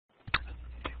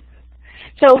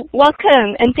So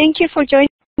welcome and thank you for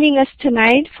joining us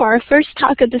tonight for our first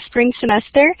talk of the spring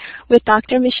semester with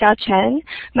Dr. Michelle Chen.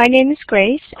 My name is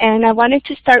Grace and I wanted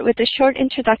to start with a short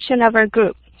introduction of our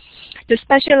group. The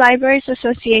Special Libraries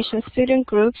Association student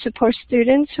group supports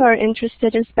students who are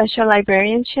interested in special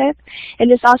librarianship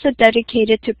and is also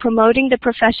dedicated to promoting the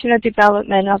professional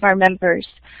development of our members.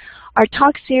 Our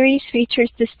talk series features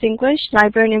distinguished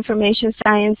library and information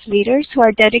science leaders who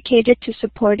are dedicated to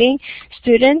supporting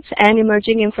students and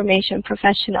emerging information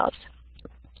professionals.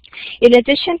 In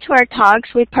addition to our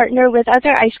talks, we partner with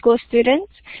other iSchool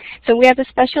students. So we have a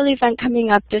special event coming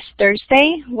up this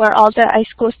Thursday where all the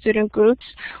iSchool student groups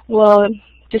will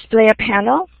display a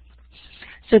panel.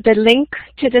 So the link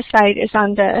to the site is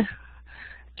on the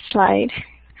slide.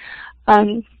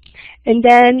 And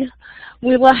then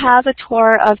we will have a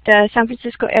tour of the San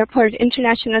Francisco Airport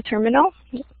International Terminal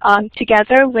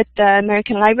together with the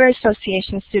American Library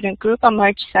Association student group on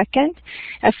March 2nd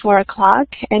at 4 o'clock.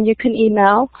 And you can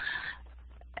email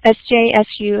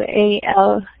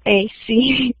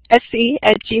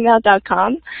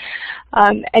sjsualacsc@gmail.com.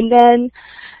 And then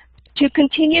to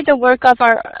continue the work of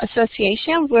our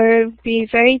association, we'll be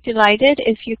very delighted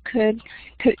if you could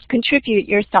contribute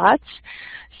your thoughts.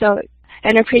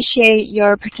 And appreciate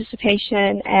your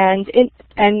participation and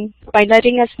by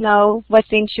letting us know what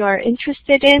things you are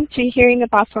interested in to hearing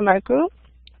about from our group.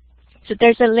 So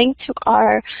there's a link to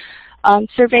our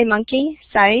SurveyMonkey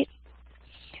site.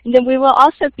 And then we will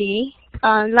also be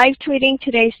live tweeting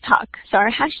today's talk. So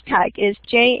our hashtag is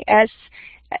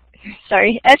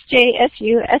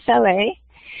SJSUSLA.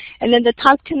 And then the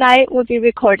talk tonight will be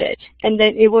recorded. And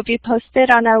then it will be posted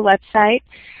on our website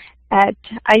at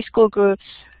iSchool Groups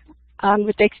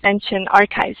with the extension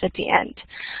archives at the end.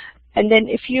 And then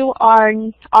if you are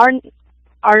on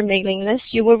our mailing list,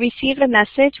 you will receive a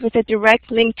message with a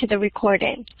direct link to the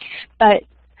recording. But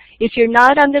if you're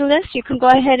not on the list, you can go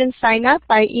ahead and sign up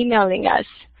by emailing us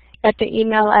at the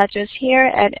email address here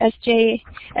at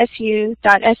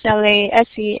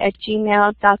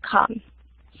sjsu.slasc@gmail.com.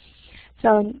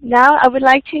 So now I would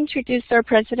like to introduce our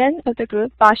president of the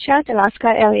group, Basha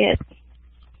Delaska-Elliott.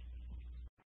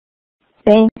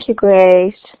 Thank you,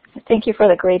 Grace. Thank you for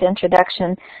the great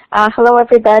introduction. Hello,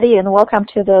 everybody, and welcome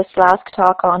to the SLASC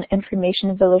talk on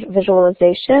information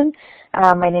visualization.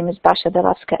 My name is Basha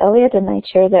Delaska-Elliott, and I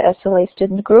chair the SLA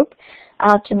student group.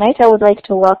 Tonight, I would like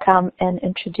to welcome and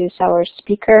introduce our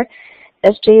speaker,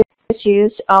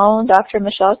 SJSU's own Dr.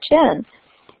 Michelle Chen.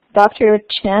 Dr.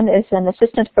 Chen is an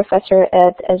assistant professor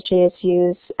at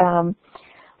SJSU's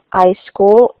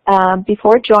iSchool.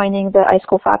 Before joining the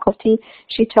iSchool faculty,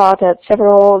 she taught at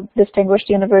several distinguished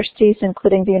universities,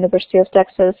 including the University of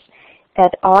Texas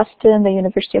at Austin, the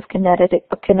University of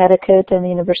Connecticut, and the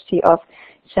University of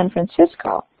San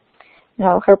Francisco.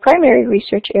 Now, her primary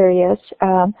research areas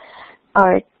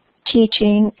are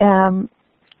teaching, and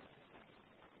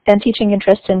teaching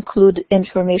interests include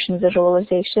information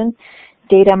visualization,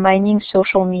 data mining,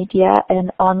 social media, and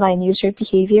online user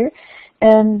behavior.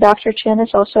 And Dr. Chen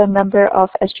is also a member of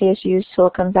SJSU's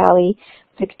Silicon Valley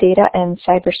Big Data and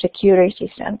Cybersecurity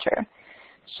Center.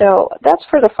 So that's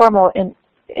for the formal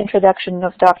introduction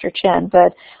of Dr. Chen,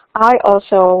 but I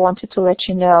also wanted to let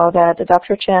you know that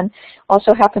Dr. Chen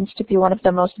also happens to be one of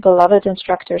the most beloved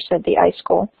instructors at the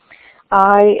iSchool.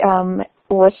 I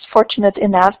was fortunate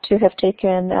enough to have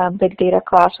taken a big data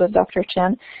class with Dr.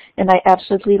 Chen, and I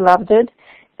absolutely loved it.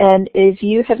 And if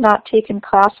you have not taken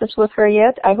classes with her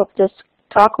yet, I hope this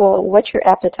talk will whet your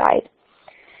appetite.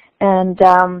 And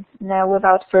now,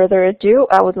 without further ado,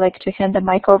 I would like to hand the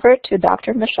mic over to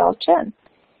Dr. Michelle Chen.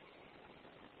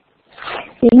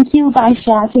 Thank you,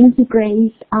 Basha. Thank you,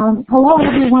 Grace. Hello,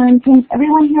 everyone. Can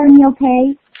everyone hear me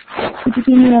okay? Could you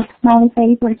give me a smiley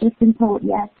face or just been told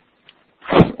yes?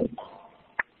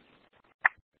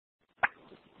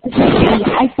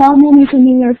 I saw many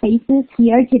familiar faces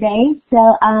here today,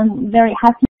 so I'm very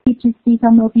happy to see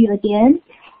some of you again.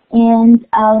 And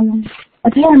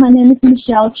again, my name is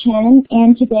Michelle Chen,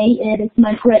 and today it is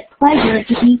my great pleasure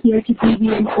to be here to give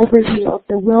you an overview of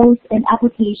the roles and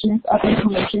applications of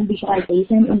information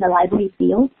visualization in the library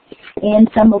field and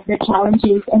some of the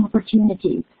challenges and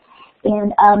opportunities.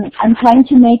 And I'm trying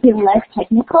to make it less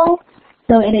technical,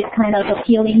 so it is kind of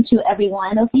appealing to every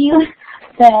one of you.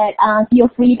 But feel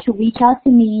free to reach out to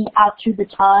me after the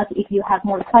talk if you have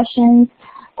more questions,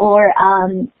 or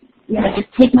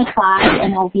just take my class,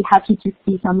 and I'll be happy to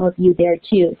see some of you there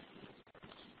too.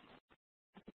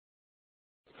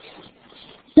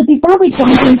 So before we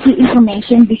jump into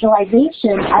information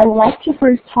visualization, I would like to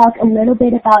first talk a little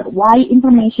bit about why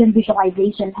information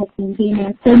visualization has been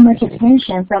gaining so much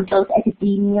attention from both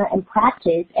academia and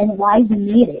practice, and why we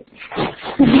need it.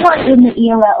 So we are in the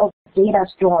era of data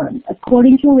storm.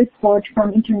 According to a report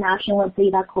from International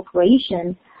Data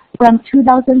Corporation, from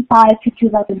 2005 to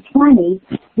 2020,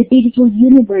 the digital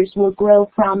universe will grow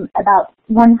from about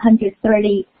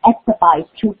 130 exabytes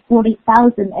to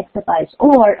 40,000 exabytes,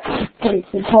 or, for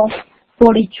example,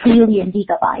 40 trillion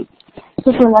gigabytes.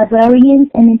 So for librarians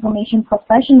and information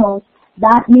professionals,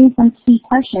 that means some key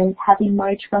questions have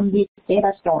emerged from this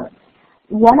data storm.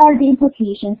 What are the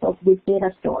implications of this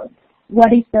data storm?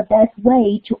 What is the best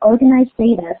way to organize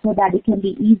data so that it can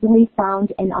be easily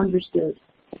found and understood?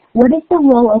 What is the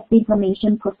role of the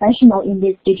information professional in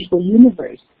this digital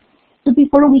universe? So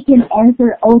before we can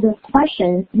answer all those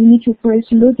questions, we need to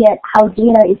first look at how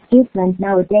data is different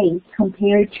nowadays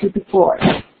compared to before.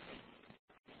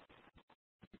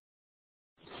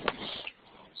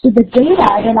 So the data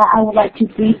that I would like to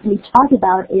briefly talk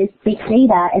about is big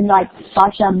data, and like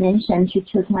Sasha mentioned, she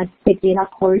took my big data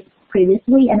course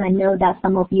previously, and I know that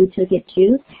some of you took it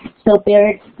too. So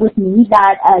bear with me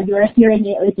that you're hearing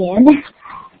it again.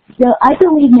 So I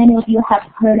believe many of you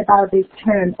have heard about this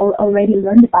term or already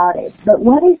learned about it, but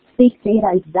what is big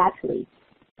data exactly?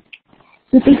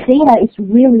 So big data is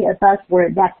really a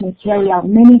buzzword that can carry out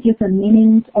many different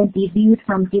meanings and be viewed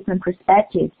from different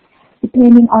perspectives,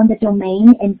 depending on the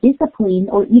domain and discipline,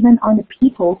 or even on the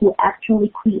people who actually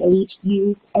create,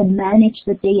 use, and manage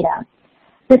the data.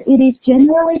 But it is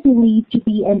generally believed to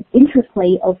be an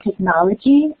interplay of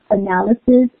technology,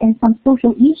 analysis, and some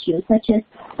social issues such as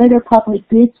better public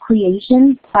goods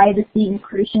creation, privacy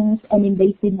incursions, and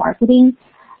invasive marketing,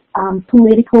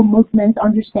 political movements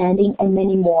understanding, and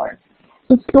many more.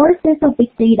 So sources of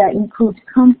big data include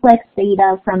complex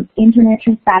data from internet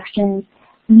transactions,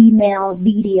 email,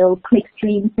 video, click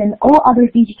streams, and all other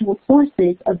digital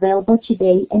sources available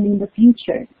today and in the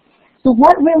future. So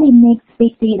what really makes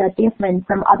big data different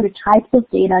from other types of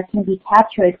data can be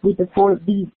captured with the 4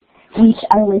 V's, which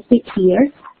I listed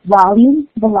here: volume,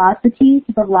 velocity,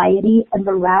 variety, and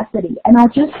veracity. And I'll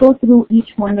just go through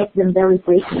each one of them very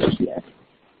briefly here.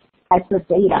 Types of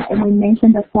data, and we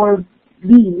mentioned the 4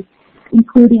 V's,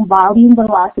 including volume,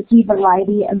 velocity,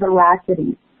 variety, and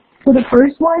veracity. So the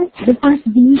first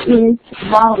V is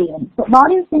volume. So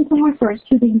volume simply refers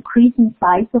to the increase in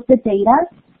size of the data.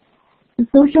 The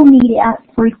social media,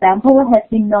 for example, has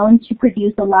been known to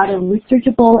produce a lot of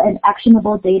researchable and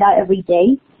actionable data every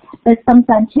day, but some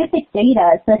scientific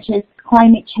data, such as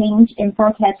climate change and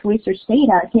forecast research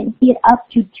data, can hit up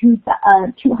to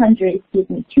 200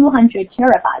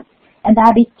 terabytes, and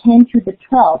that is 10 to the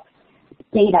 12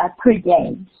 data per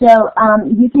day. So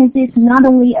you can see it's not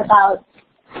only about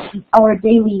our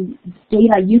daily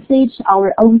data usage,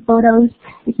 our own photos.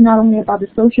 It's not only about the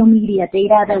social media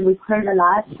data that we've heard a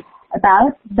lot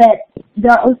about, but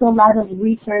there are also a lot of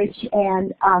research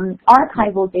and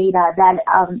archival data that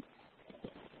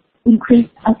increase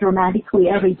dramatically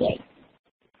every day.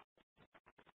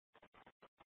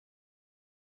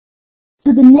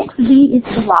 So the next V is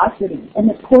velocity, and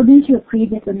according to a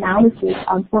previous analysis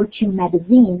on Fortune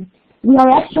magazine, we are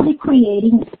actually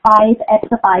creating 5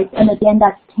 exabytes, and again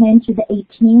that's 10 to the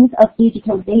 18th of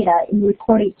digital data in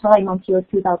recorded time until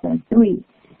 2003.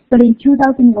 But in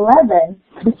 2011,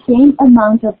 the same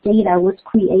amount of data was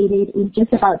created in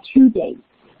just about 2 days.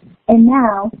 And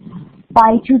now,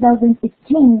 by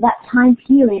 2016, that time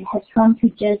period has shrunk to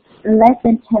just less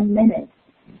than 10 minutes.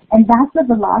 And that's the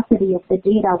velocity of the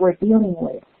data we're dealing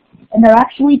with. And there are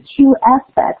actually 2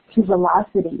 aspects to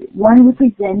velocity. One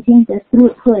representing the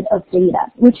throughput of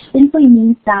data, which simply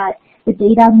means that the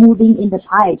data moving in the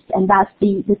pipes, and that's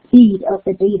the speed of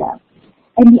the data.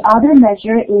 And the other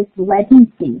measure is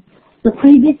latency. So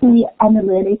previously,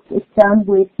 analytics is done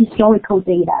with historical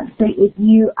data. So if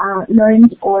you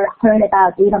learned or heard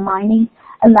about data mining,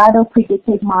 a lot of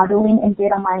predictive modeling and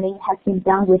data mining has been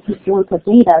done with historical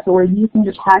data. So we're using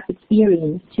the past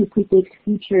experience to predict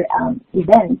future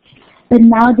events. But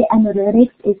now the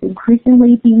analytics is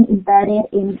increasingly being embedded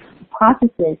in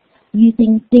processes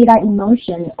using data in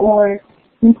motion or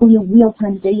simply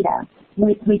real-time data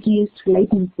with reduced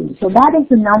latency. So that is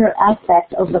another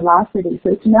aspect of velocity.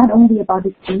 So it's not only about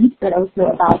the speed, but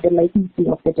also about the latency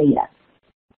of the data.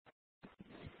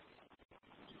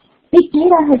 Big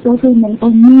data has also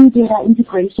enabled new data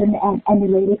integration and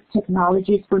analytics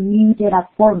technologies for new data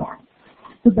formats.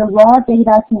 So the raw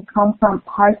data can come from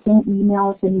parsing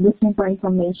emails and looking for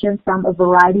information from a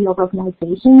variety of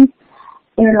organizations,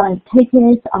 airline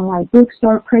tickets, online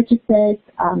bookstore purchases,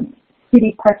 did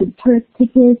they park in tourist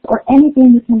tickets, or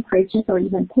anything you can purchase or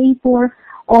even pay for,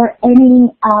 or any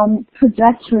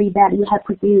trajectory that you have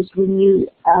produced when you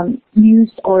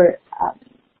used or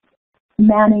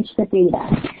managed the data.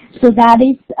 So that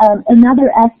is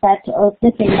another aspect of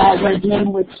the data we're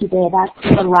dealing with today.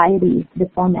 That's the variety, the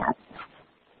formats.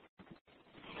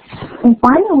 And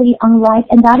finally, unlike,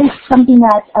 and that is something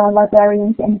that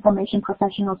librarians and information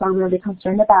professionals are really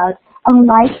concerned about,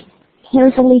 unlike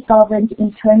carefully governed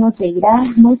internal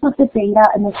data, most of the data,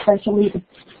 and especially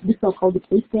the so-called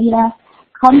big data,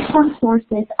 comes from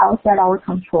sources outside our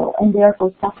control and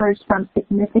therefore suffers from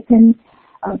significant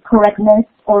correctness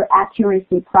or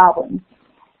accuracy problems.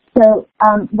 So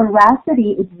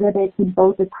veracity exhibits in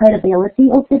both the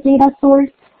credibility of the data source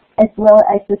as well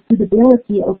as the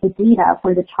suitability of the data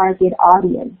for the target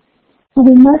audience. So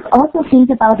we must also think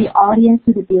about the audience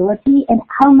suitability and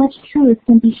how much truth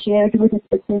can be shared with a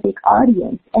specific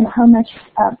audience and how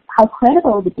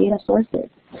credible the data source is.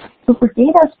 So for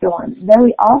data storm,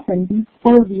 very often these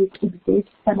four views exist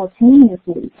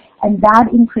simultaneously, and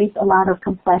that increases a lot of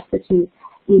complexity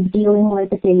in dealing with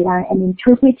the data and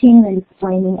interpreting and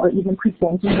explaining or even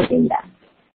presenting the data.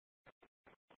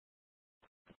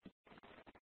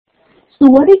 So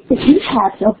what is the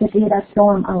impact of the data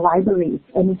storm on libraries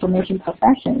and information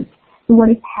professions? So what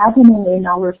is happening in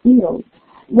our field?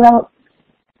 Well,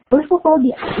 first of all,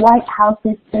 the White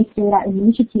House's big data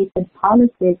initiatives and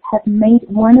policies have made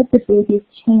one of the biggest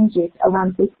changes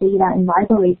around big data in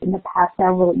libraries in the past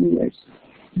several years.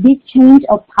 This change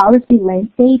of policy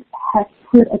landscape has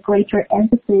put a greater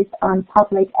emphasis on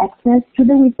public access to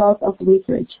the results of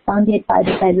research funded by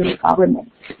the federal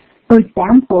government. For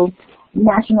example,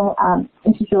 National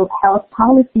Institute of Health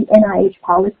Policy, NIH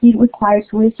policy, requires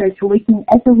research written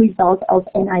as a result of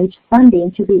NIH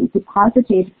funding to be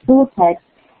deposited full text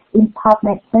in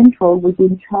PubMed Central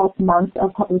within 12 months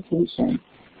of publication.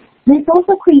 This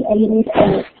also created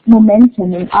a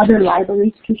momentum in other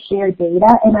libraries to share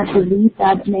data, and I believe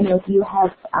that many of you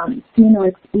have seen or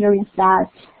experienced that.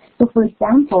 So for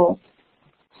example,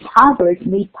 Harvard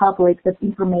made public the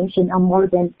information on more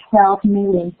than 12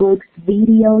 million books,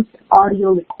 videos,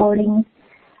 audio recordings,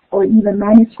 or even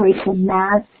manuscripts and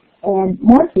math and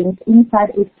more things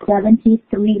inside its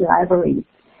 73 libraries.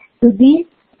 So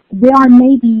there are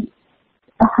maybe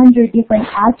 100 different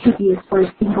attributes for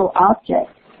a single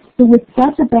object. So with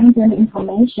such abundant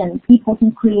information, people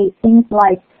can create things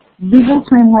like visual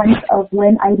timelines of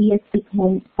when ideas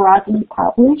became broadly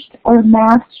published, or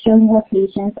maps showing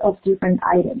locations of different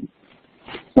items.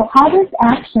 So Harvard's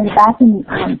action back in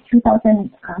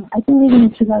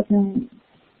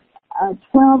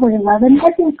 2012 or 11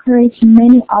 has encouraged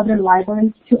many other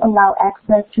libraries to allow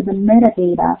access to the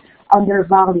metadata on their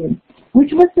volume,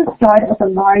 which was the start of a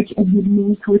large and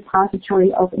unique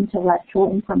repository of intellectual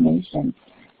information.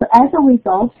 So as a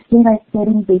result, data is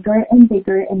getting bigger and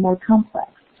bigger and more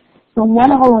complex. So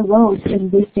what are our roles in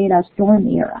this data storm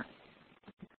era?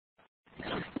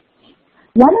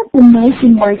 One of the most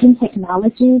emerging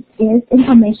technologies is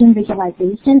information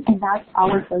visualization, and that's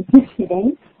our focus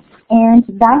today. And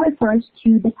that refers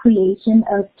to the creation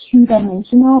of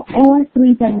two-dimensional or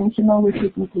three-dimensional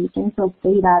representations of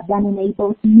data that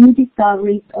enables new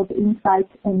discoveries of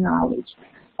insights and knowledge,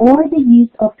 or the use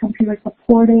of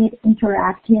computer-supported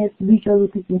interactive visual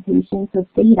representations of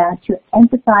data to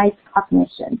emphasize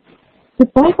cognition. So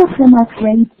both of them are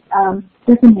great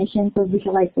definitions of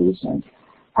visualization.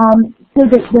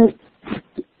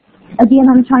 Again,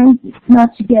 I'm trying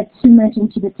not to get too much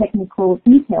into the technical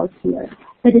details here,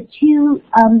 but the two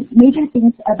major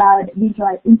things about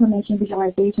information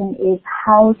visualization is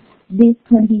how this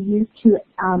can be used to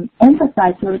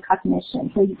emphasize your cognition.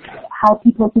 So how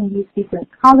people can use different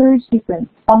colors, different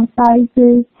font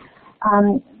sizes,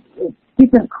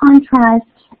 different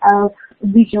contrasts of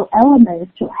visual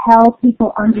elements to help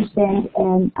people understand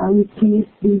and receive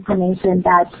the information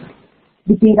that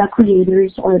the data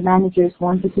creators or managers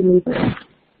want to deliver.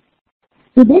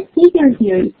 So this figure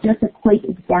here is just a quick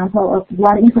example of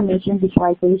what information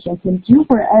visualization can do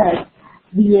for us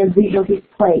via visual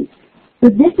displays. So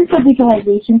this is a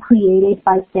visualization created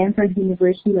by Stanford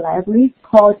University Libraries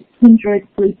called Kindred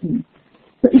Fleeting.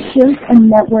 So it shows a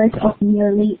network of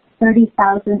nearly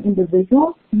 30,000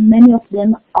 individuals. Many of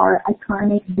them are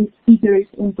iconic big figures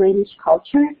in British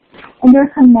culture, and they're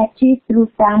connected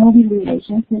through family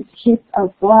relationships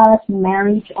of blood,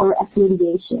 marriage, or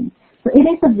affiliation. So it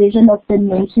is a vision of the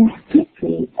nation's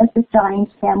history as a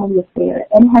giant family affair,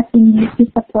 and has been used to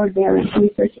support various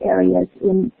research areas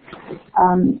in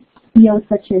fields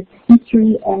such as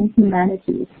history and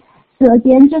humanities. So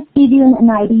again, just give you an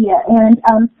idea. And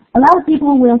a lot of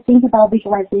people will think about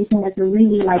visualization as a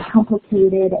really like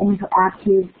complicated and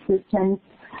interactive system.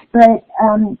 But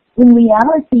in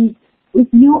reality, if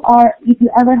you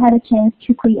ever had a chance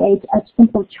to create a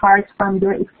simple chart from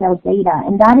your Excel data,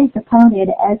 and that is accounted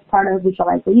as part of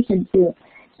visualization too.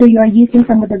 So you are using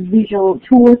some of the visual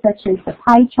tools such as the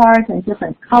pie charts and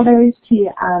different colors to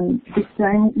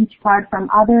discern each part from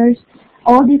others.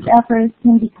 All these efforts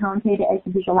can be counted as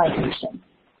visualization.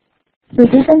 So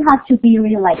it doesn't have to be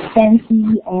really like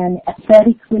fancy and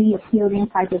aesthetically appealing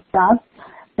type of stuff,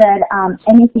 but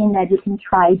anything that you can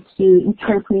try to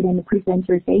interpret and present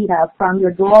your data from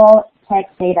your raw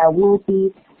text data will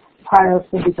be part of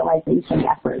the visualization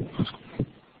effort.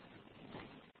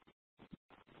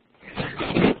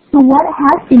 So what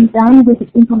has been done with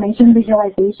information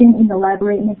visualization in the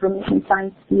library and information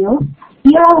science field?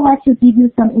 Here I would like to give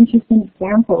you some interesting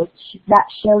examples that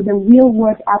show the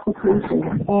real-world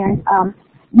applications. And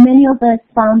many of us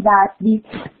found that these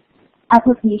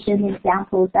application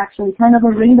examples actually kind of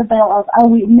ring the bell of, oh,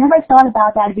 we never thought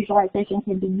about that visualization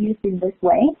can be used in this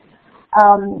way.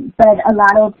 But a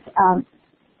lot of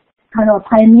kind of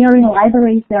pioneering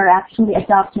libraries, they're actually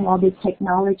adopting all these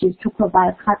technologies to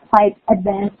provide quite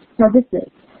advanced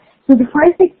services. So the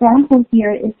first example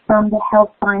here is from the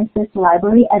Health Sciences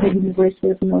Library at the University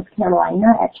of North Carolina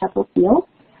at Chapel Hill,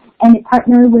 and it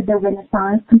partnered with the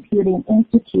Renaissance Computing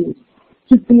Institute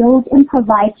to build and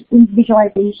provide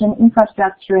visualization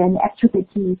infrastructure and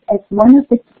expertise as one of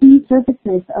the key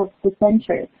services of the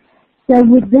center. So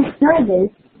with this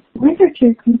service,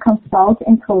 researchers can consult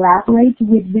and collaborate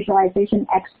with visualization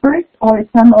experts, or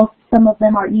some of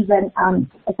them are even,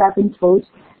 as I've been told,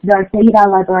 there are data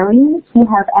librarians who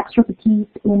have expertise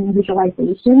in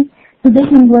visualization, so they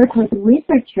can work with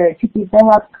researchers to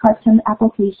develop custom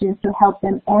applications to help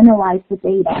them analyze the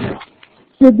data.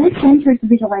 So this center's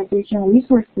visualization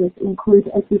resources include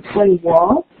a display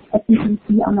wall, as you can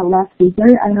see on the left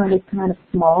figure. I know it's kind of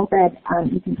small, but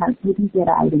you can get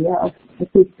an idea of the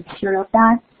big picture of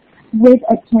that, with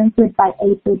a 10-foot by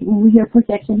 8-foot rear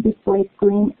projection display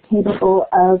screen capable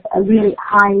of a really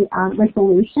high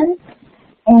resolution.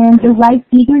 And the right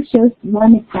figure shows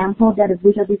one example that a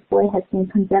visual display has been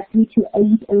conducted to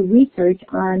aid a research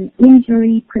on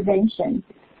injury prevention.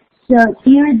 So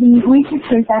here the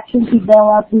researchers actually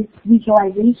developed this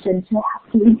visualization to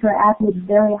interact with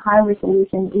very high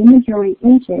resolution imagery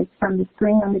images from the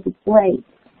screen on the display,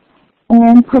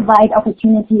 and provide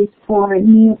opportunities for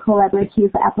new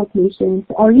collaborative applications,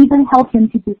 or even help them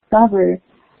to discover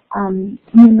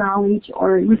new knowledge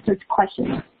or research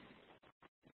questions.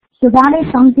 So that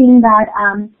is something that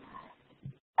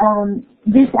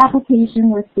this application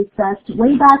was discussed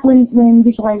way back when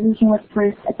visualization was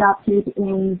first adopted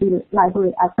in the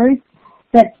library efforts,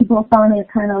 that people found it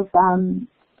kind of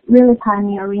really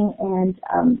pioneering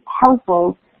and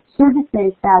helpful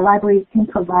services that libraries can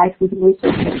provide with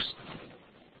researchers.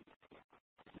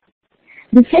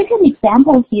 The second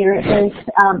example here is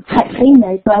quite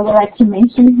famous, so I would like to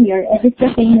mention here. It's the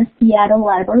famous Seattle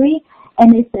Library,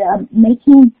 and it's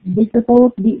Making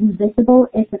Visible the Invisible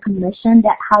is a commission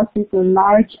that houses a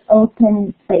large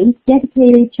open space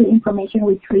dedicated to information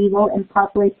retrieval and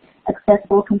public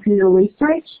accessible computer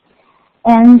research.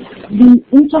 And the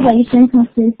installation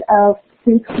consists of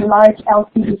 6 large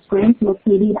LCD screens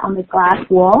located on the glass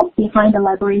wall behind the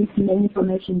library's main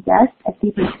information desk, as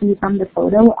you can see from the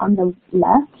photo on the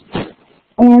left.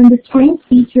 And the screens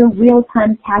feature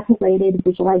real-time calculated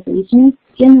visualizations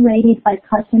generated by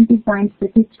custom-designed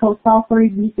statistical software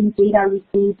using data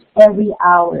received every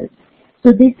hour.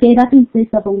 So this data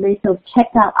consists of a list of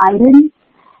checked out items,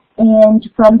 and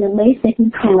from the list they can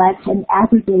collect and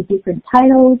aggregate different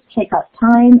titles, checkout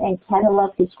time, and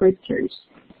catalog descriptors.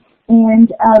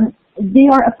 And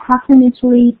there are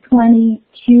approximately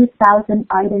 22,000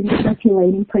 items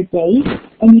circulating per day,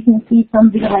 and you can see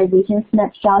some visualization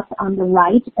snapshots on the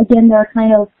right. Again, they're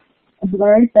kind of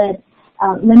blurred, but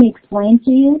let me explain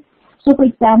to you. So for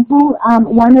example,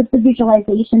 one of the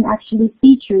visualization actually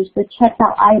features the checked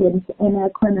out items in a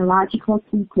chronological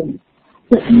sequence.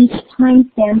 So each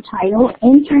timestamp title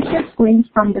enters the screens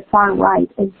from the far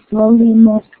right and slowly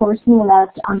moves towards the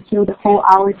left until the whole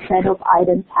hour set of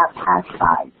items have passed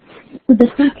by. So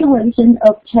the circulation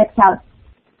of checked out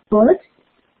books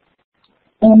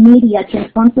and media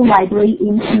transforms the library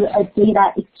into a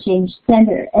data exchange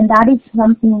center, and that is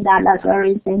something that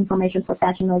librarians and information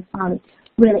professionals found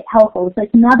really helpful. So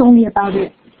it's not only about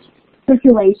the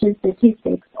circulation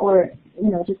statistics or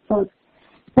just books,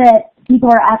 but people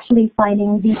are actually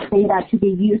finding these data to be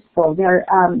useful.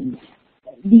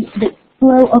 The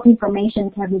flow of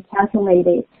information can be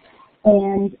calculated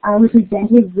and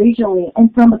represented visually.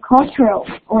 And from a cultural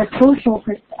or social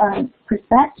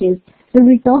perspective, the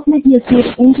results may be a good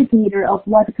indicator of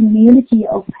what the community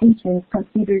of patrons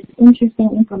considers interesting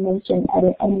information at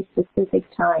any specific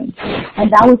time.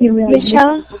 And that would be really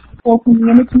useful for the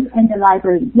community and the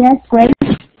library. Yes, Grace?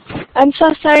 I'm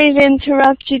so sorry to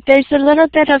interrupt you. There's a little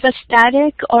bit of a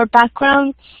static or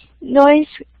background noise.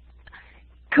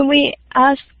 Can we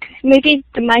ask maybe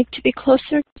the mic to be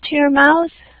closer to your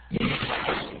mouth?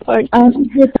 Or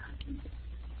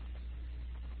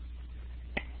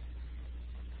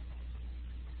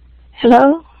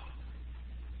hello?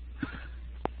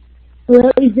 Hello,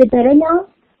 is it better now?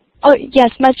 Oh, yes,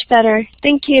 much better.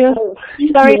 Thank you. Oh,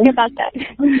 sorry about that.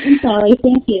 I'm sorry,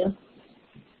 thank you.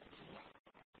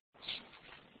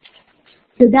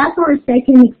 So that's our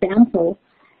second example.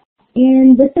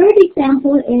 And the third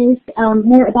example is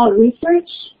more about research,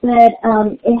 but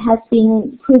it has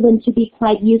been proven to be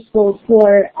quite useful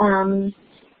for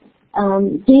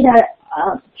data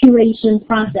curation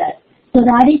process. So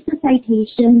that is the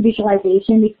citation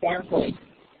visualization example.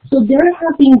 So there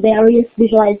have been various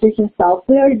visualization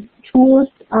software tools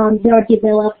that are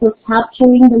developed for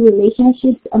capturing the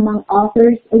relationships among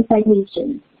authors and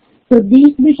citations. So these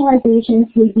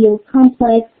visualizations reveal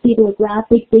complex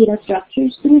bibliographic data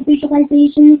structures through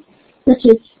visualizations, such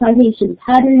as citation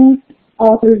patterns,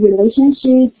 author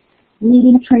relationships,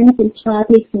 leading trends and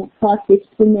topics in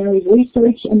cross-disciplinary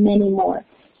research, and many more.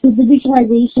 So the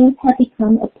visualizations have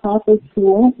become a powerful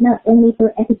tool, not only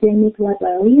for academic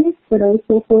librarians, but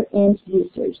also for end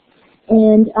users.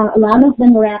 And a lot of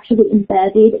them are actually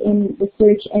embedded in the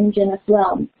search engine as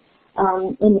well.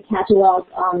 In the catalog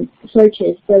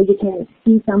searches, so you can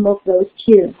see some of those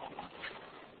too.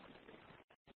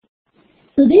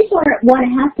 So these are what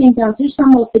has been done. These are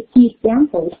some of the key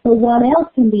examples. So what else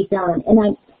can be done? And I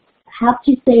have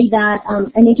to say that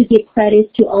I need to give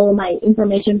credit to all of my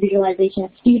information visualization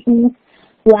students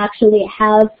who actually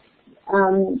have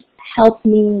helped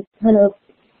me kind of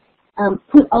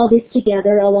put all this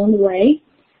together along the way.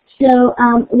 So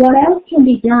what else can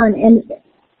be done? And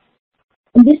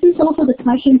this is also the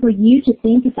question for you to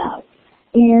think about.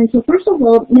 And so first of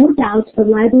all, no doubt a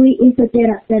library is a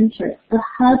data center, a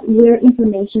hub where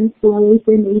information flows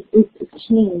and is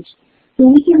exchanged. So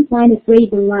we can find a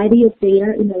great variety of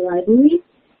data in the library.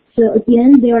 So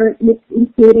again, they are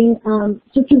including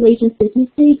circulation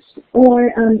statistics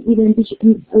or even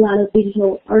a lot of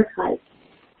digital archives.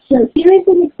 So here is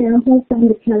an example from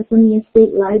the California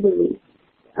State Library.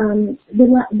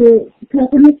 The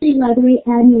California State Library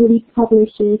annually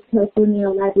publishes California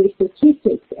Library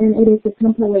Statistics, and it is a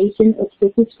compilation of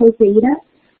statistical data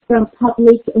from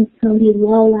public and county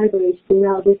law libraries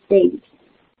throughout the state.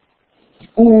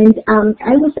 And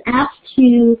I was asked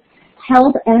to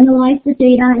help analyze the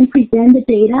data and present the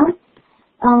data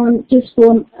just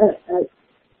for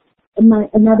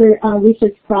another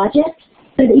research project.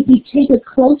 But if you take a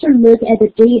closer look at the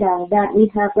data that we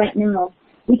have right now,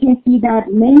 we can see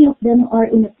that many of them are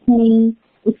in a plain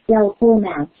Excel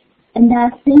format. And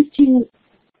that seems to,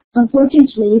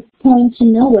 unfortunately, point to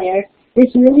nowhere.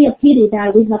 It's really a pity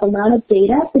that we have a lot of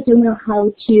data but don't know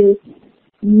how to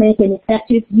make an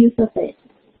effective use of it.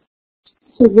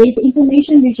 So with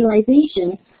information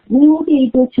visualization, we will be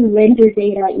able to render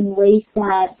data in ways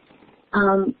that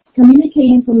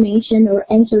communicate information or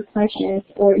answer questions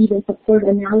or even support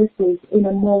analysis in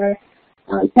a more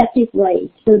effective way.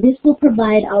 So this will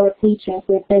provide our patrons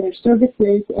with better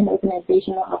services and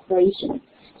organizational operations.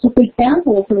 So for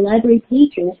example, for library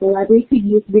patrons, the library could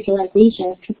use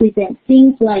visualizations to present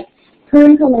things like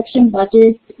current collection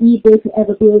budgets, e-book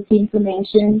availability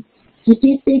information,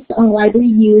 statistics on library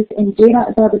use, and data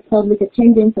about the public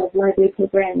attendance of library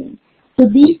programming. So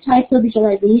these types of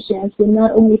visualizations will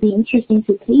not only be interesting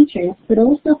to patrons, but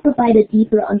also provide a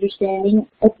deeper understanding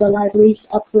of the library's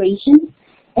operations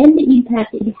and the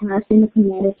impact it has in the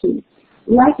community.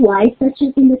 Likewise, such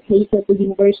as in the case of the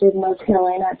University of North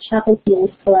Carolina Chapel Hill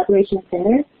Collaboration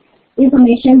Center,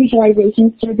 information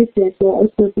visualization services will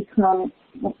also become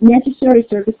necessary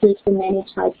services for many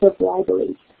types of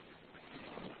libraries.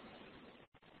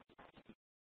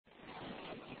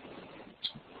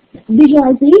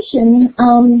 Visualization,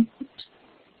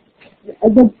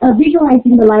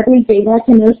 visualizing the library data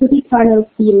can also be part of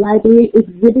the library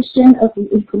exhibition of the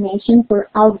information for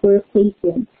outdoor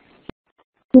facing.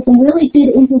 So some really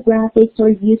good infographics are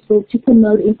useful to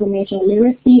promote information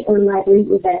literacy or library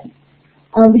events.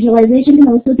 Visualization can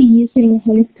also be used to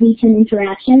enhance patron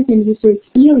interactions and user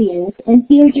experience. And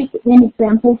here is just an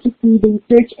example to see the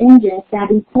search engines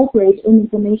that incorporate an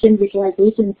information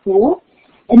visualization tool.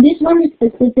 And this one is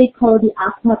specific called the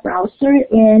Aqua browser,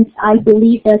 and I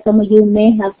believe that some of you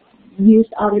may have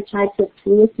used other types of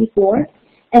tools before.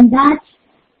 And that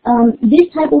this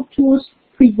type of tools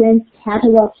presents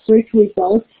catalog search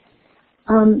results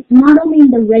not only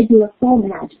in the regular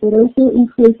format, but also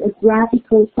includes a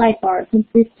graphical sidebar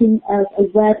consisting of a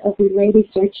web of related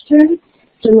search terms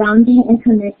surrounding and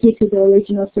connected to the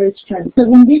original search term. So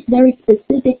in this very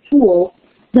specific tool,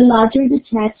 the larger the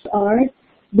texts are,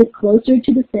 the closer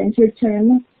to the center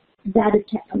term that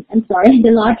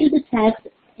the larger the text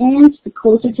and the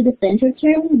closer to the center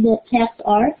term the texts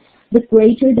are, the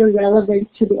greater the relevance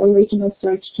to the original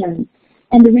search term.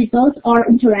 And the results are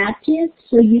interactive,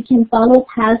 so you can follow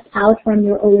paths out from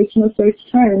your original search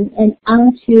term and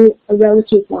onto a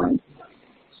relative one.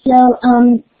 So,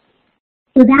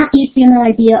 so that gives you an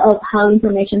idea of how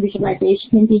information visualization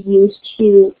can be used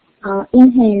to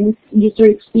enhance user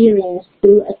experience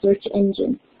through a search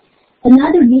engine.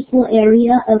 Another useful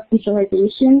area of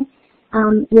visualization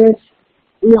is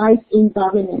LIS in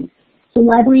governance. So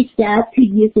library staff could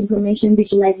use information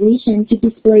visualization to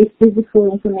display physical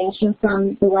information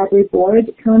from the library board,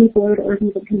 county board, or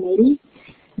even committee.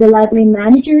 The library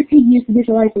manager could use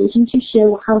visualization to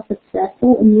show how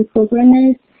successful a new program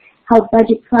is, how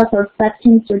budget cuts are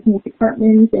affecting certain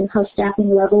departments, and how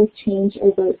staffing levels change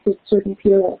over a certain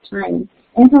period of time.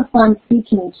 And for fun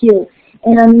speaking too.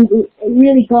 And I'm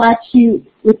really glad to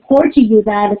report to you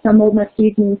that some of my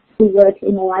students who work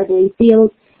in the library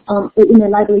field, in a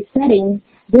library setting,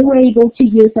 they were able to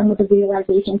use some of the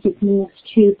visualization techniques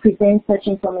to present such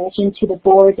information to the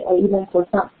board or even for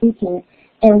some speaking,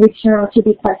 and which turned out to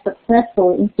be quite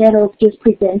successful. Instead of just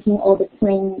presenting all the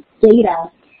plain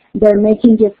data, they're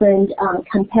making different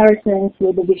comparisons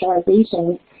with the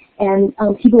visualizations, and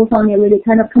people found it really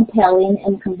kind of compelling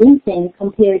and convincing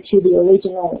compared to the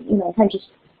original, kind of just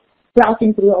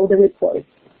browsing through all the reports.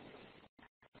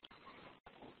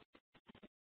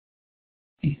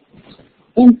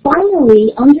 And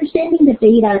finally, understanding the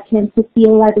data can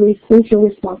fulfill library's social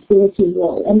responsibility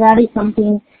role, and that is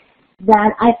something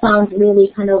that I found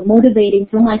really kind of motivating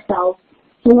for myself.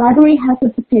 So library has a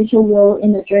potential role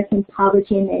in addressing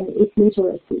poverty and its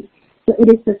literacy. So it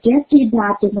is suggested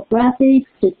that demographics,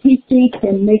 statistics,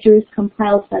 and measures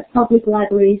compiled by public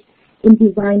libraries in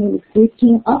designing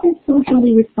existing, often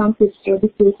socially responsive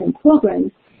services and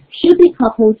programs should be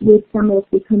coupled with some of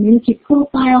the community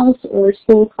profiles or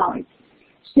scorecards.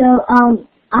 So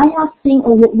I have seen,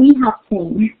 or what we have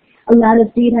seen, a lot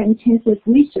of data-intensive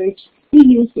research be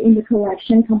used in the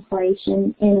collection,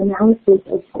 compilation, and analysis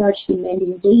of such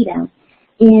demanding data.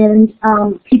 And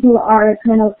people are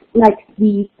kind of like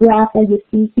the graph that you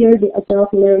see here, the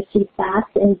adult literacy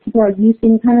facts, and people are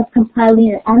using kind of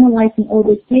compiling and analyzing all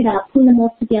this data, pulling them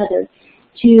all together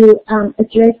to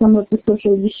address some of the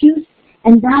social issues.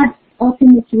 And that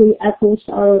ultimately echoes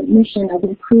our mission of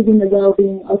improving the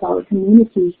well-being of our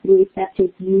communities through effective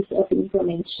use of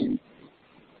information.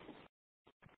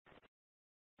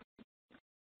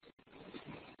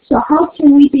 So how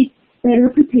can we be better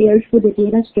prepared for the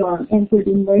data storm and for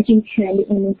the emerging trend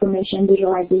in information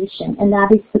visualization? And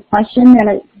that is the question that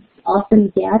I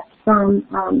often get from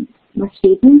my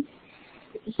students.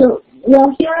 So,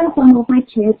 well, here are some of my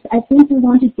tips. I think we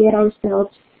want to get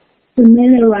ourselves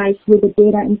familiarized with the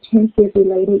data-intensive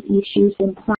related issues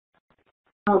and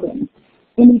problems.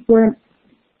 And if we're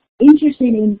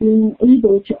interested in being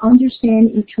able to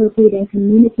understand, interpret, and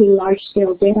communicate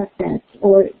large-scale data sets,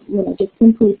 or just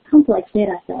simply complex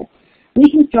data sets, we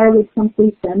can start with some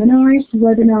free seminars,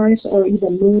 webinars, or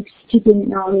even MOOCs to gain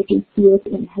knowledge and skills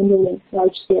in handling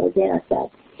large-scale data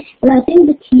sets. But I think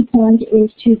the key point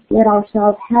is to let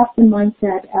ourselves have the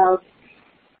mindset of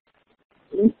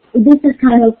this is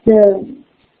kind of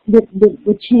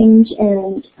the change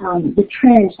and the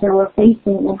trends that we're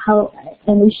facing,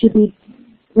 and we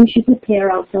should prepare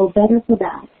ourselves better for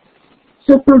that.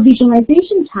 So for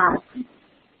visualization tasks,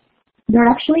 there are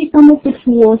actually some of the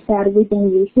tools that we've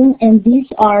been using, and these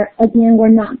are, again,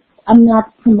 I'm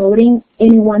not promoting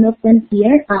any one of them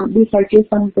here. These are just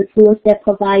some of the tools that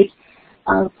provide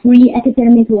free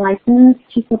academic license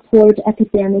to support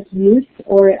academic use,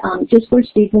 or just for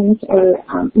students or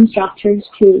instructors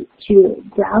to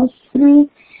browse through.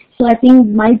 So I think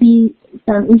it might be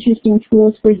some interesting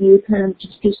tools for you kind of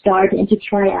just to start and to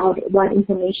try out what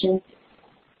information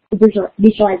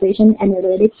visualization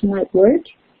analytics might work.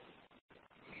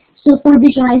 So for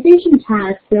visualization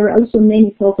tasks, there are also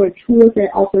many software tools that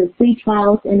offer free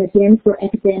trials and again for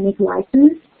academic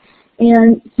license.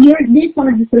 And here, these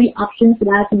are the three options that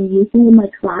I've been using in my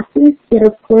classes, but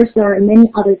of course there are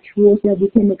many other tools that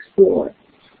we can explore.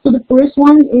 So the first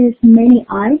one is Many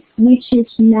Eyes, which is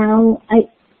now, I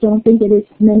don't think it is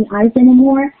Many Eyes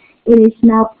anymore. It is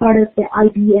now part of the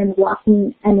IBM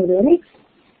Walking Analytics.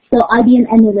 So IBM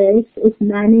Analytics is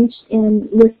managed and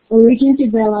was originally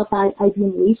developed by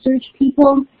IBM research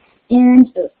people, and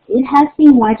it has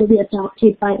been widely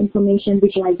adopted by information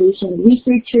visualization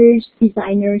researchers,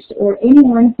 designers, or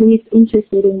anyone who is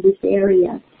interested in this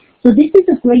area. So this is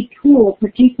a great tool,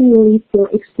 particularly for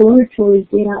exploratory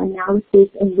data analysis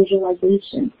and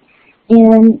visualization.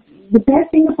 And the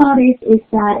best thing about it is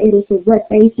that it is a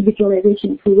web-based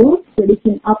visualization tool, so it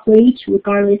can operate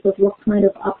regardless of what kind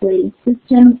of operating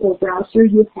system or browser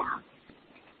you have.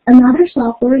 Another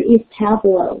software is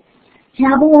Tableau.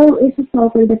 Tableau is a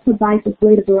software that provides a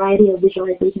great variety of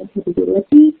visualization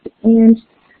capabilities, and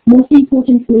most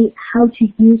importantly, how to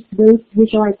use those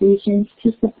visualizations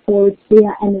to support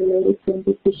data analytics and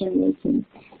decision making.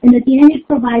 And again, it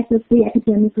provides a free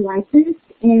academic license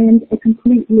and a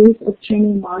complete list of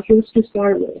training modules to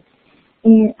start with.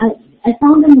 And I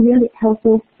found them really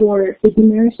helpful for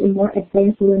beginners and more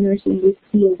advanced learners in this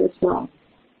field as well.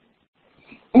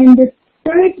 And the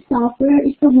third software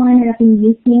is the one that I've been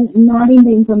using, not in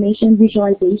the information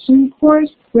visualization course,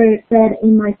 but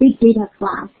in my big data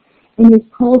class, and it's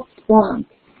called Splunk.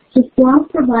 So Splunk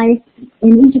provides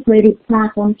an integrated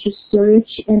platform to search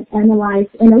and analyze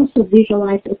and also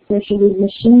visualize especially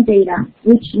machine data,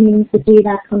 which means the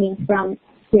data coming from,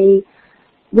 say,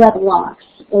 web logs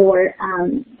or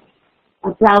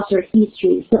a browser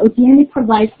history. So again, it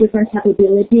provides different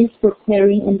capabilities for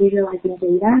querying and visualizing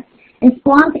data. And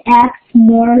Splunk acts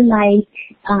more like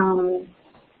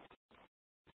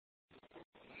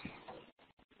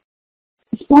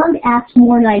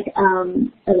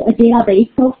a database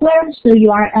software, so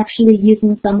you are actually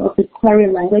using some of the query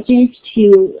languages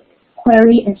to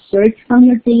query and search from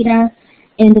your data,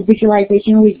 and the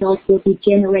visualization results will be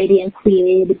generated and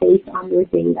created based on your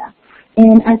data.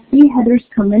 And I see Heather's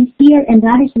comments here, and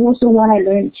that is also what I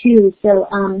learned too. So,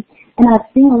 and I've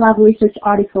seen a lot of research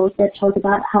articles that talk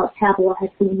about how Tableau has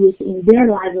been used in their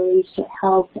libraries to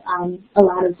help a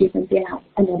lot of different data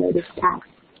analytics tasks.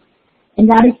 And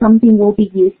that is something we'll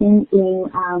be using in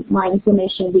my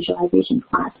information visualization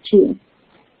class too.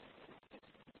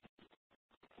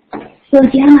 So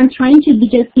again, I'm trying to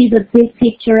just give a big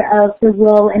picture of the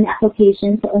role and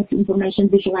applications of information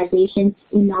visualizations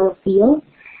in our field.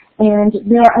 And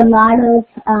there are a lot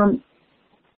of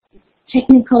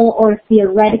technical or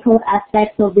theoretical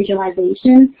aspects of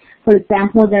visualization. For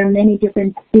example, there are many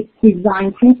different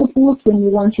design principles when you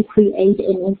want to create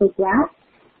an infographic.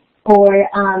 Or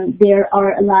there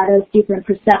are a lot of different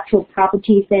perceptual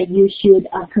properties that you should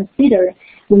consider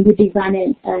when you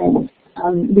design a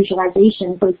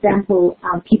visualization. For example,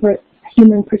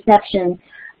 human perception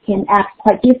can act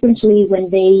quite differently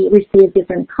when they receive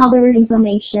different color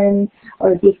information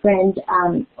or different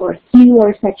or hue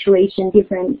or saturation,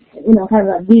 different kind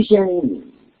of a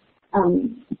vision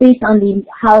based on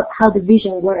how the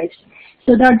vision works.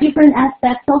 So there are different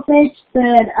aspects of it,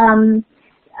 but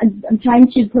I'm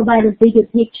trying to provide a bigger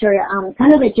picture,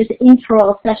 kind of a just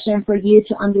intro session for you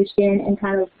to understand and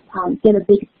kind of get a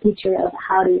big picture of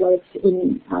how it works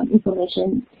in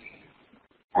information,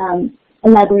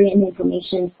 library and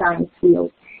information science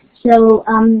field. So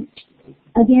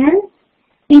again,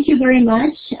 thank you very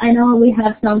much. I know we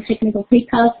have some technical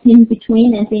hiccups in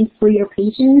between, and thanks for your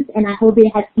patience. And I hope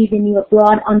it has given you a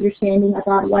broad understanding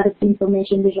about what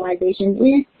information visualization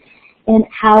is, and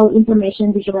how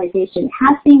information visualization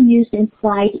has been used and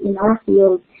applied in our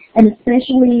field, and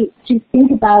especially to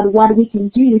think about what we can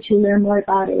do to learn more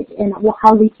about it and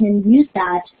how we can use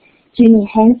that to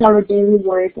enhance our daily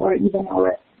work or even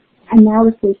our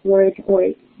analysis work or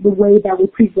the way that we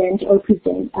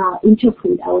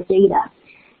interpret our data.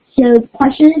 So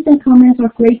questions and comments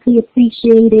are greatly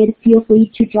appreciated. Feel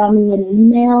free to drop me an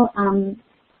email.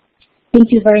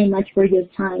 Thank you very much for your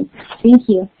time. Thank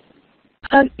you.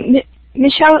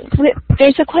 Michelle,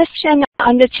 there's a question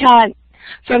on the chat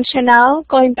from Chanel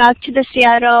going back to the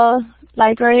Seattle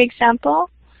library example.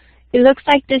 It looks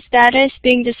like this data is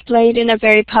being displayed in a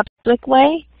very public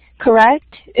way,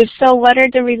 correct? If so, what are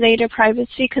the related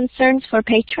privacy concerns for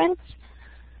patrons?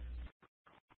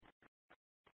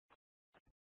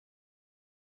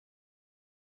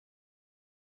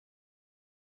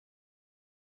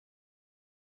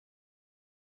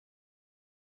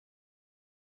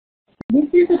 This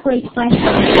is a great question,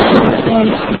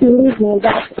 and believe me,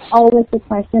 that's always the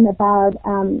question about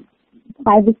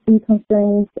privacy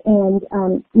concerns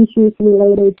and issues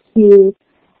related to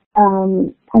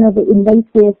kind of the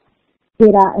invasive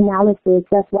data analysis.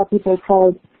 That's what people call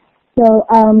it. So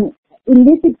in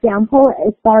this example,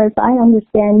 as far as I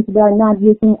understand, they are not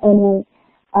using any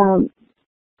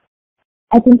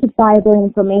identifiable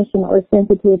information or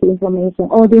sensitive information.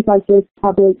 All these are just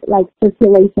public, like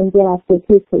circulation data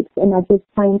statistics, and are just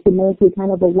trying to make it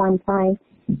kind of a one-time,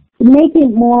 to make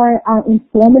it more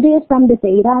informative from the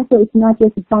data. So it's not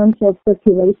just a bunch of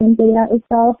circulation data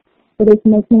itself, but it's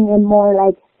making it more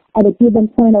like at a given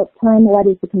point of time, what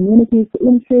is the community's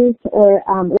interest, or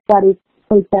what is,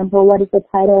 for example, what is the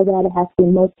title that has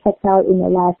been most checked out in the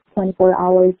last 24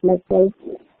 hours, let's say.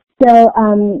 So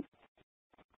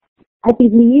I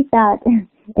believe that,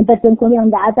 but don't quote me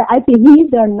on that, but I believe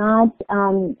they're not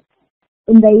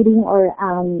invading or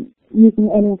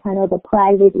using any kind of a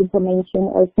private information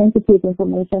or sensitive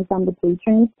information from the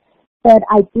patrons. But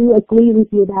I do agree with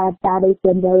you that that is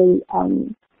a very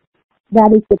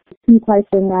that is the key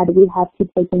question that we have to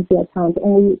take into account.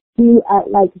 And we do,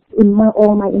 like in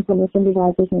all my information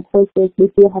visualization courses,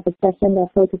 we do have a session that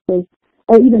focuses,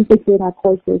 or even big data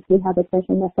courses, we have a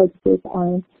session that focuses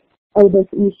on all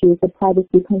those issues, the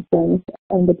privacy concerns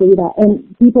and the data.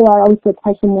 And people are also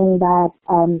questioning that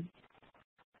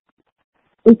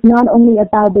it's not only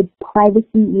about the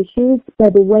privacy issues,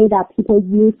 but the way that people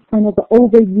use kind of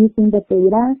overusing the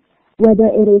data, whether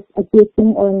it is a good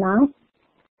thing or not.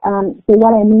 So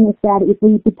what I mean is that if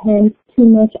we depend too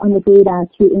much on the data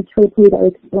to interpret or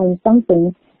explain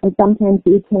something, and sometimes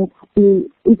it can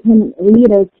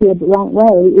lead us to the wrong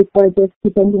way if we're just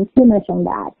depending too much on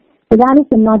that. So that is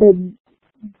another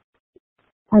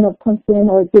kind of concern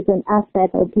or different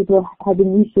aspect of people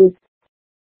having issues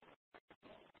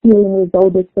dealing with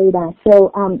all this data.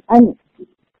 So I'm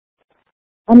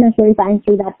not sure if I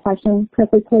answered that question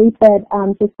perfectly, but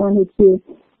just wanted to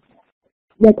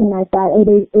recognize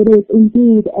that it is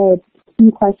indeed a key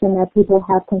question that people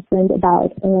have concerned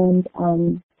about, and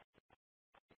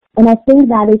I think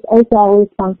that is also our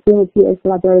responsibility as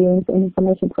librarians and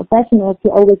information professionals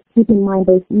to always keep in mind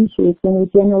those issues when we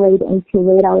generate and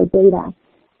curate our data.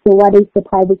 So what is the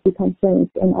privacy concerns,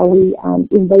 and are we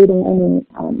invading any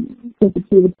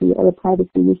sensitivity or privacy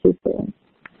issues there?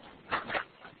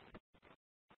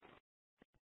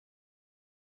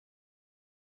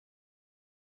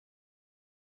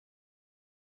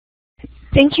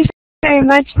 Thank you very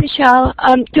much, Michelle.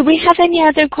 Do we have any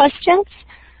other questions?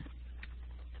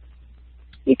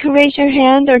 You can raise your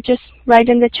hand or just write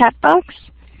in the chat box.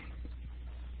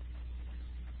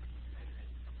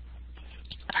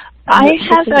 I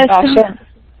have a...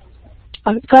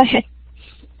 Oh, go ahead.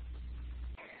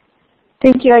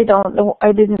 Thank you. I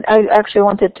actually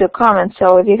wanted to comment,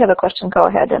 so if you have a question, go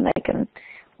ahead and I can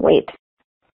wait.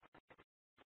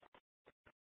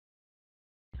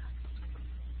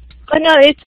 Oh, no,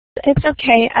 it's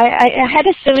okay. I had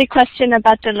a silly question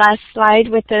about the last slide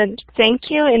with the thank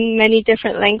you in many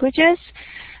different languages.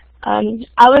 I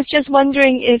was just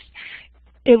wondering if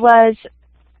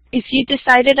you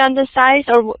decided on the size,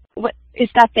 or what, is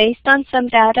that based on some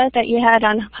data that you had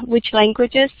on which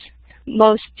languages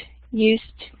most used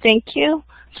thank you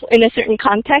in a certain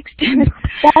context?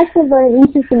 That's a very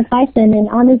interesting question, and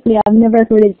honestly, I've never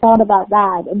really thought about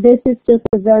that. This is just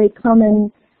a very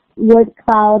common word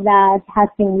cloud that has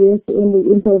been used in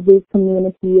the interview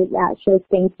community that shows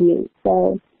thank you.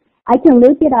 So I can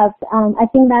look it up. I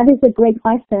think that is a great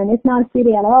question. It's not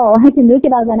silly at all. I can look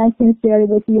it up and I can share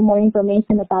with you more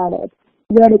information about it,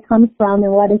 where it comes from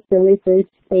and what is the research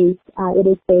base it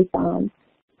is based on.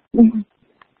 It's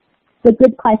a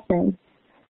good question.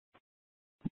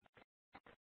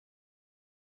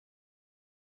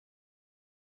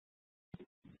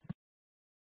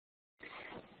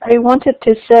 I wanted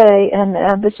to say,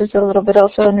 and this is a little bit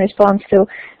also in response to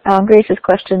Grace's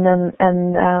question,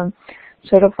 and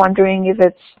sort of wondering if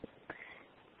it's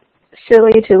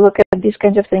silly to look at these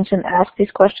kinds of things and ask these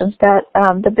questions, that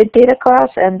the big data class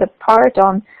and the part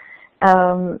on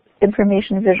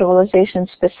information visualization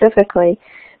specifically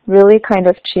really kind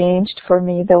of changed for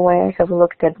me the way I have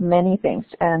looked at many things.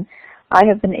 And I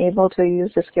have been able to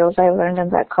use the skills I learned in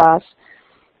that class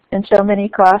in so many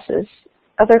classes,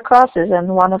 other classes, and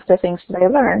one of the things that I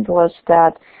learned was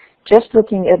that just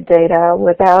looking at data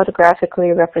without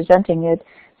graphically representing it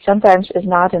sometimes is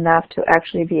not enough to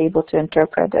actually be able to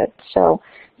interpret it. So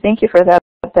thank you for that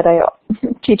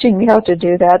teaching me how to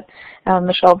do that,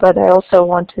 Michelle, but I also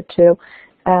wanted to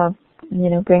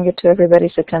bring it to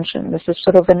everybody's attention. This is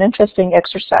sort of an interesting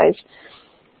exercise.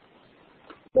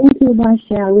 Thank you,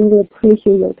 Marcia. I really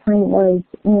appreciate your kind words,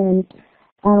 and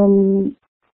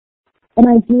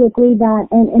I do agree that,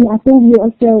 and I think you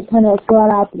also kind of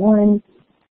brought up one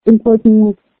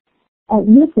important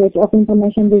usage of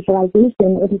information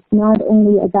visualization. It is not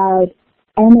only about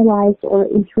analyze or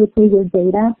interpret your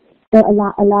data, So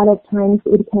a lot of times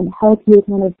it can help you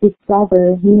kind of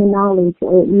discover new knowledge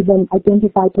or even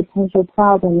identify potential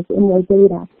problems in your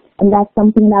data. And that's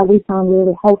something that we found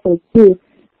really helpful too.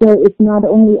 So it's not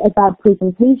only about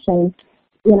presentation,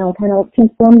 kind of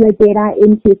transform your data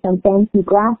into some fancy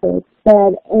graphics,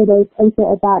 but it is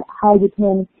also about how you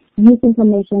can use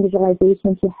information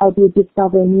visualization to help you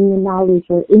discover new knowledge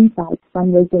or insights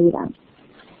from your data.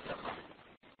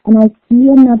 And I see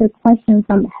another question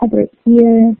from Heather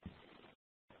here.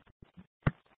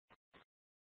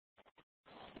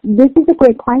 This is a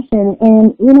great question,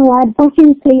 and you know what?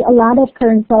 Fortunately, a lot of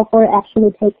current software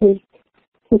actually take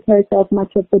care of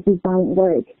much of the design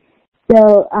work.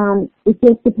 So it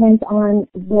just depends on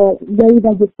the way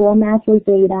that you format your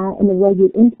data and the way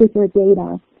you input your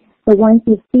data. So once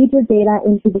you feed your data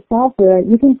into the software,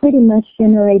 you can pretty much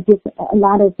generate a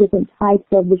lot of different types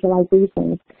of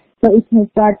visualizations. So it can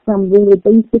start from really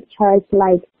basic charts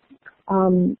like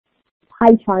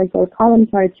pie charts or column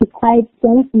charts to quite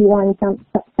fancy ones,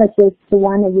 such as the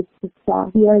one that you saw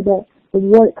here, the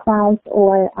word clouds,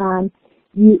 or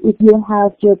if you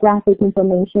have geographic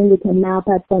information, you can map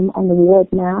at them on the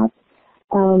world map.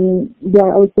 There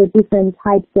are also different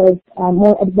types of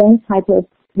more advanced types of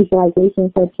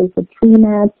visualization, such as the tree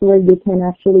maps, where you can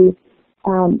actually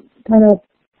kind of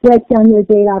break down your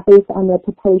data based on the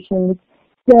proportions.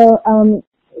 So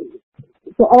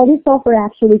all this software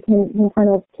actually can kind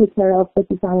of take care of the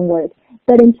design work.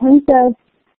 But in terms of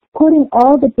putting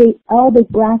all the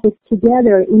graphics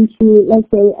together into, let's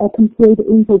say, a complete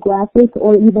infographic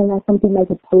or even something like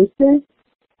a poster,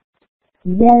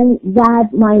 then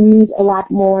that might need a lot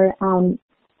more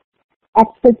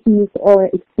expertise or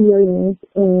experience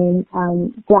in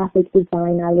graphic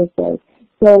design, I would say.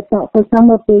 So for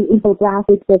some of the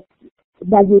infographics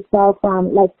that you saw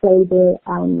from, let's say, the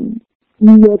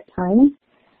New York Times,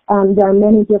 there are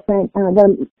many different,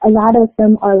 a lot of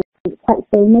them are quite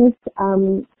famous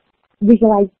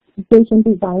visualization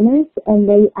designers, and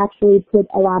they actually put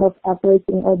a lot of effort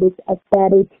in all this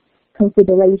aesthetic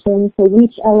considerations. So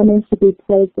which elements should be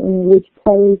placed in which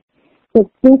place.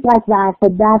 So things like that. So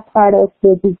that part of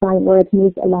the design work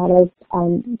needs a lot of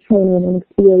training and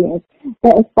experience.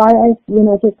 But as far as,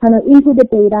 just kind of input the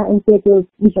data and get your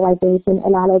visualization, a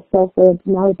lot of software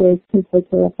nowadays can take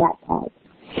care of that part.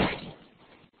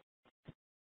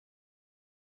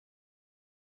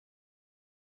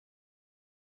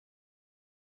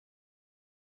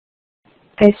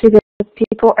 I see that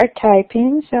people are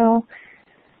typing, so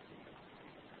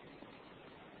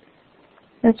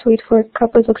let's wait for a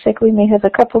couple. It looks like we may have a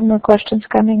couple more questions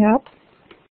coming up.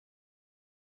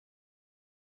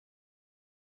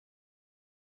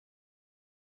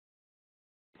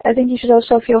 I think you should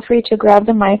also feel free to grab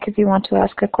the mic if you want to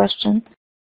ask a question.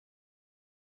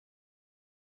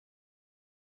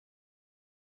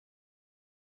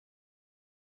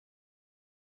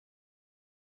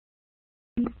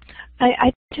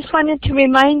 I just wanted to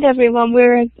remind everyone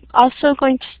we're also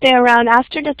going to stay around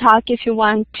after the talk if you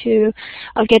want to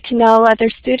get to know other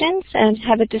students and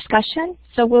have a discussion.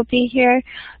 So we'll be here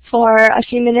for a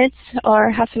few minutes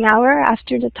or half an hour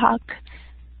after the talk.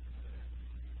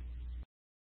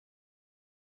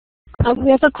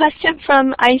 We have a question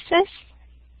from Isis.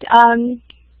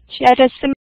 She had a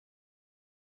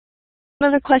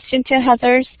similar question to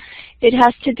Heather's. It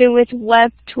has to do with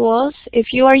web tools.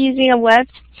 If you are using a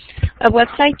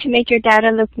website to make your data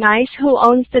look nice, who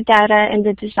owns the data and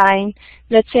the design?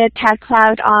 Let's say a tag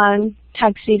cloud on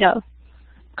Tuxedo,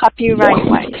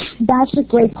 copyright-wise. That's a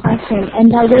great question,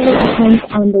 and that really depends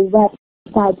on the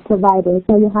website provider,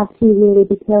 so you have to really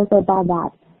be careful about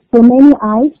that. For many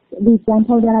eyes, the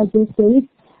example that I just gave,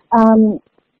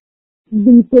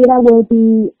 the data will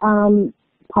be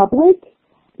public.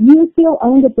 You still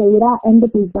own the data and the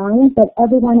design, but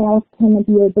everyone else can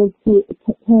be able to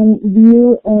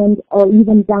view and or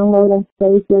even download and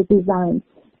save your design.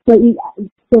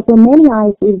 So for many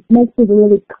eyes, it makes it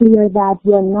really clear that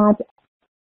you're not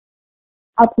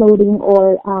uploading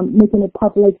or making it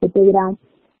public the data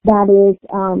that is,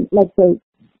 let's say,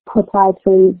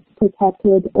 proprietary,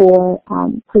 protected, or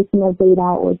personal data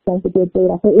or sensitive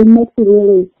data. So it makes it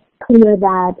really clear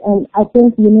that, and I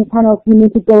think you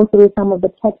need to go through some of the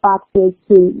checkboxes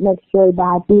to make sure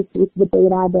that this is the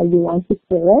data that you want to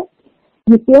share.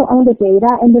 You still own the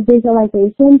data and the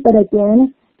visualization, but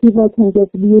again, people can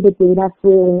just view the data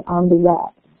freely on the web.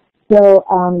 So,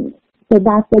 so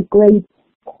that's a great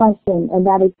question, and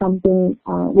that is something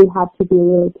we have to be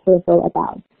really careful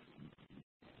about.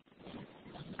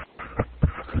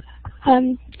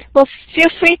 Well, feel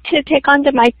free to take on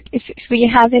the mic if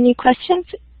we have any questions.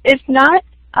 If not,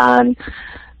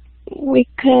 we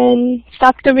can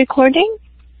stop the recording.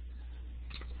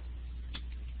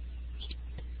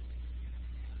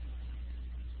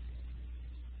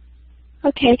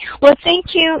 Okay. Well,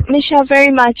 thank you, Michelle,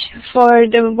 very much for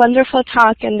the wonderful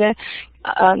talk and the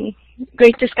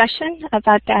great discussion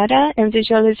about data and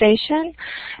visualization.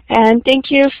 And thank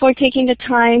you for taking the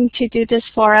time to do this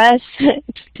for us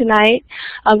tonight.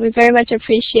 We very much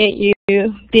appreciate you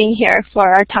being here for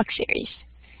our talk series.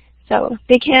 So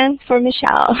big hand for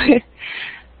Michelle.